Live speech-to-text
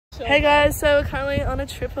Hey guys, so we're currently on a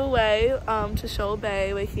trip away to Shoal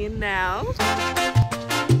Bay. We're here now.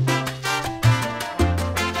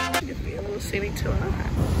 Give me a little scenic tour.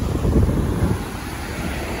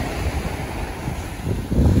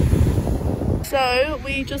 So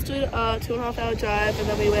we just did a 2.5 hour drive and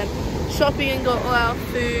then we went shopping and got all our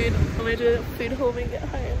food. I'm gonna do a food haul when we get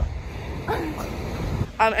home.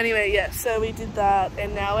 Anyway, yeah, so we did that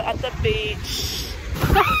and now we're at the beach.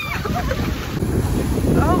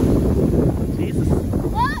 Oh, Jesus.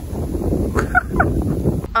 What?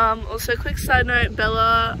 Also, quick side note,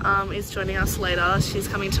 Bella is joining us later. She's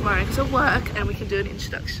coming tomorrow because of work and we can do an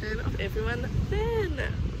introduction of everyone then.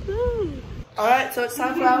 Woo. Alright, so it's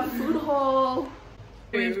time for our food haul.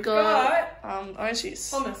 We've got orange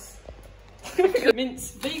juice. Hummus.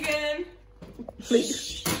 Mince vegan.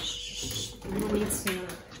 Please.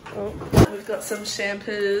 Oh, we've got some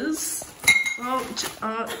shampoos. Oh,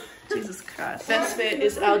 Jesus Christ. Best bit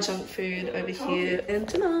is our junk food over here and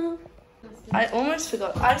dinner. I almost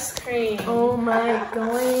forgot ice cream. Oh my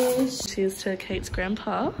gosh. Cheers to Kate's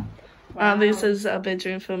grandpa. Wow. This is a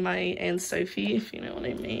bedroom for my Aunt Sophie, if you know what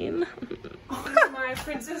I mean. My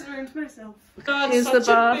princess room to myself. God, here's the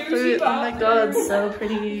bathroom. Oh my god, so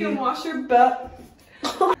pretty. You can wash your butt.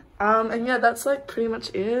 And yeah, that's like pretty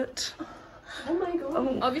much it. Oh my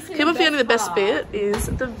god. Obviously, people feeling the best bit is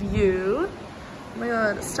the view. Oh my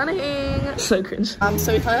god, stunning. So cringe.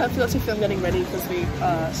 So we kind of forgot to film getting ready because we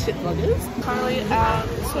are shit vloggers. Currently out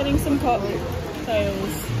sweating some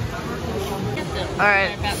cocktails.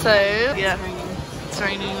 Alright, so yeah, it's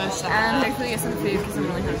raining. And hopefully get some food because I'm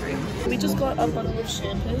really hungry. We just got a bottle of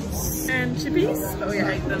shampoos and chippies. Oh, we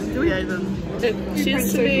hate them. We hate them.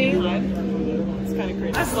 Cheers to me. It's kind of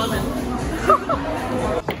cringe. That's lemon.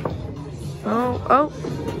 Oh.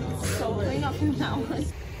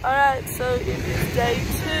 Alright, so it is day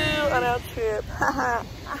 2 on our trip.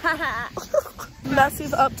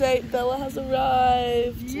 Massive update, Bella has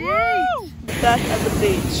arrived. Yay! Back at the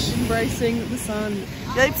beach. Embracing the sun.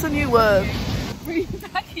 Yape's a new word. Bring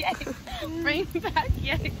back Yape. Bring back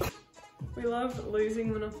Yape. We love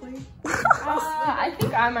losing Monopoly. I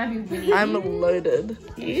think I might be winning. I'm loaded.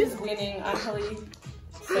 He's winning. I'm probably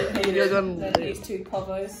You're gonna than these two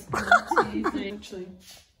povos. Actually.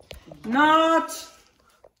 Not!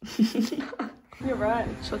 You're right.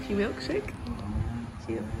 Chalky milkshake.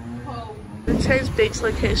 Cute. Oh. We changed beach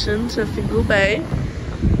location to Shoal Bay.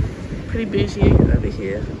 Pretty bougie over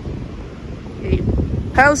here. Yep.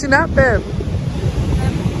 How's your nap then? 10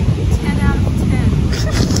 out of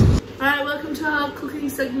 10. Alright, welcome to our cooking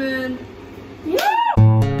segment. Yeah!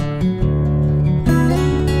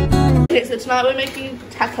 Okay, so tonight we're making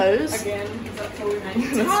tacos. Again, because that's how we make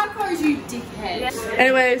tacos, you dickhead.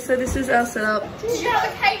 Anyway, so this is our setup. Did you have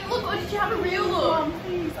a cake look or did you have a real look?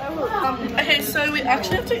 Please, I will. Okay, so we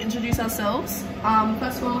actually have to introduce ourselves.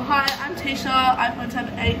 First of all, hi, I'm Teisha. I point to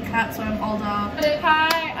have 8 cats, so I'm older.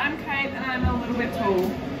 Hi, I'm Kate and I'm a little bit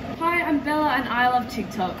tall. Hi, I'm Bella and I love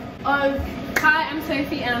TikTok. Oh, hi, I'm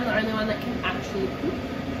Sophie and I'm the only one that can actually cook.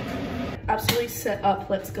 Absolutely set up,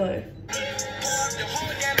 let's go.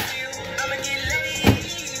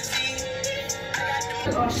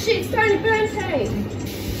 Oh shit, starting to burn cake!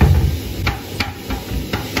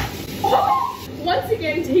 Oh! Once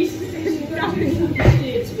again, Teisha says nothing.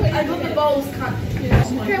 I got the bowls cut.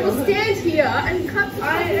 Okay, we'll stand here and cut the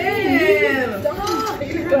I am!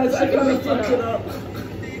 Guys, I gotta fuck it up.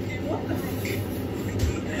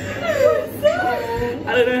 I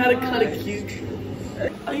don't know how to cut a cube.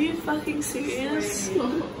 Are you fucking serious?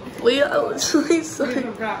 We are literally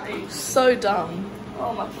so dumb.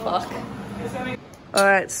 Oh my fuck.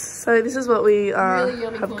 Alright, so this is what we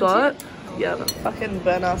have got. Yeah, the fucking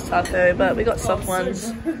burn ass taco, but we got soft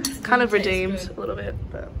ones. Kind of redeemed a little bit,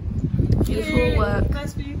 but beautiful work.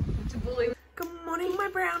 Nice for you. Good morning, my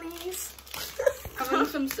brownies. Having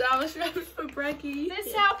some sour straps for brekkie. There's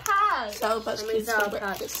Sour Patch. Sour Patch Kids for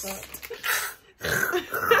breakfast.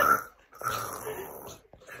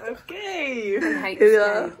 Okay. Here we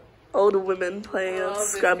are, older women playing a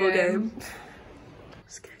Scrabble game.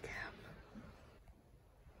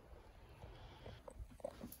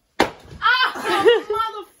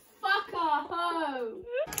 Motherfucker, ho!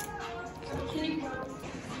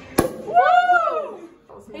 Woo!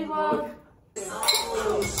 Hey, vlog.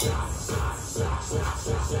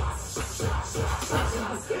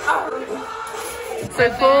 So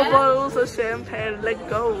 4 bottles of champagne, let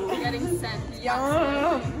go. Getting sent.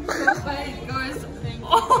 Yeah. Goes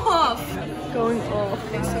off. Going off.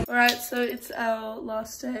 Alright, so it's our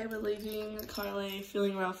last day. We're leaving. Currently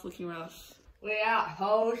feeling rough, looking rough. We're out,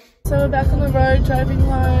 hoes. So we're back on the road, driving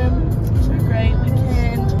home. It's a great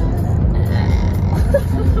weekend.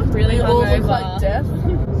 really We all look hungover. like death.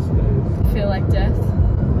 Feel like death.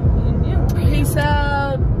 Peace out.